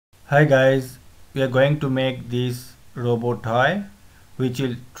Hi guys, we are going to make this robot toy which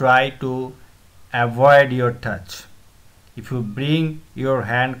will try to avoid your touch. If you bring your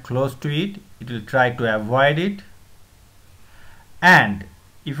hand close to it, it will try to avoid it, and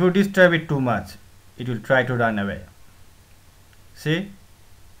if you disturb it too much, it will try to run away. See?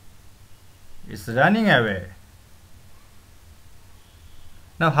 It's running away.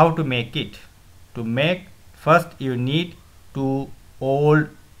 Now how to make it? To make, first you need to old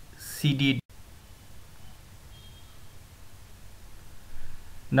CD.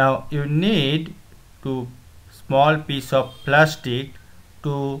 Now you need to small piece of plastic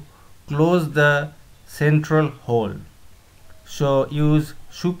to close the central hole. So use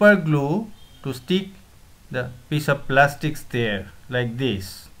super glue to stick the piece of plastics there like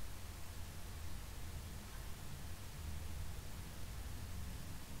this.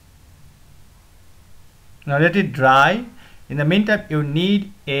 Now let it dry. In the meantime, you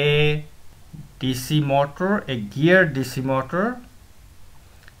need a DC motor, a gear DC motor,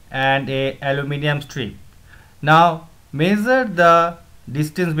 and a aluminium strip. Now measure the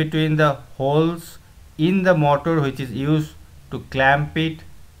distance between the holes in the motor which is used to clamp it.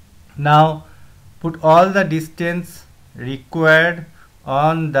 Now put all the distance required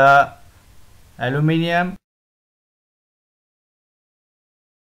on the aluminium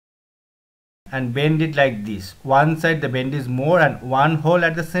and bend it like this. One side the bend is more and one hole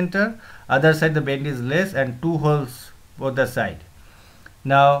at the center, other side the bend is less and two holes both the side.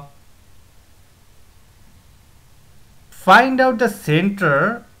 Now find out the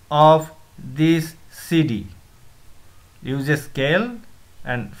center of this CD. Use a scale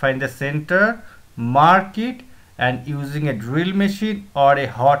and find the center, mark it, and using a drill machine or a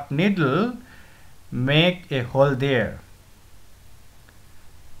hot needle make a hole there.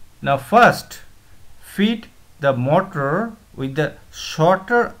 Now first fit the motor with the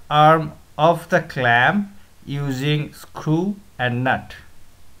shorter arm of the clamp using screw and nut.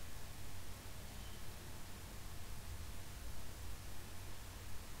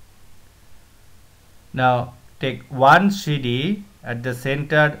 Now take one CD at the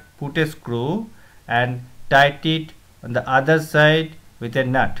center, put a screw and tight it on the other side with a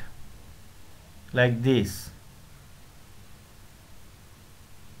nut like this.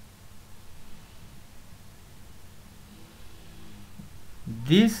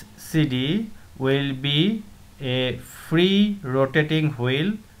 This CD will be a free rotating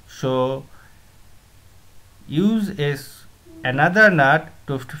wheel, so use another nut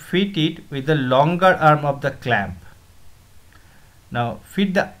to fit it with the longer arm of the clamp. Now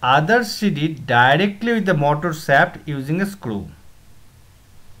fit the other CD directly with the motor shaft using a screw.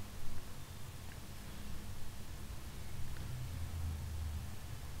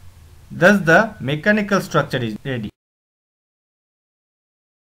 Thus the mechanical structure is ready.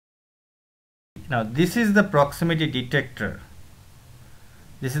 Now this is the proximity detector.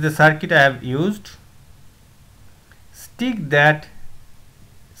 This is the circuit I have used. Stick that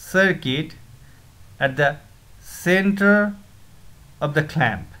circuit at the center of the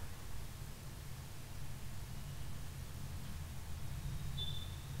clamp.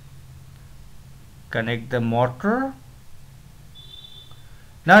 Connect the motor.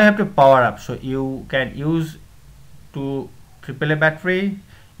 Now you have to power up. So you can use two AAA battery.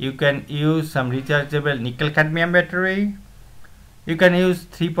 You can use some rechargeable nickel cadmium battery. You can use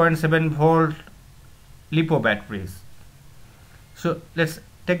 3.7 volt LiPo batteries. So let's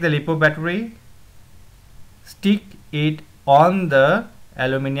take the LiPo battery, stick it on the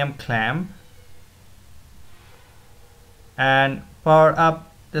aluminium clamp and power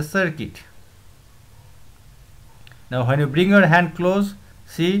up the circuit. Now when you bring your hand close,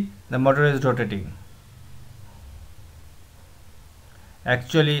 see the motor is rotating.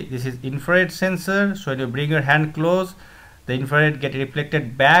 Actually this is infrared sensor, so when you bring your hand close, the infrared get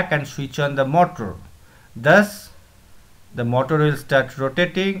reflected back and switch on the motor. Thus the motor will start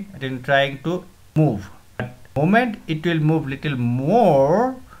rotating and trying to move. At the moment it will move little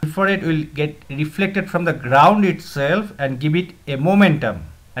more, infrared will get reflected from the ground itself and give it a momentum,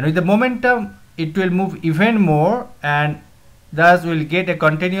 and with the momentum it will move even more, and thus will get a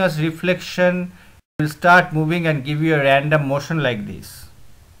continuous reflection. Will start moving and give you a random motion like this.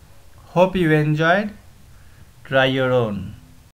 Hope you enjoyed. Try your own.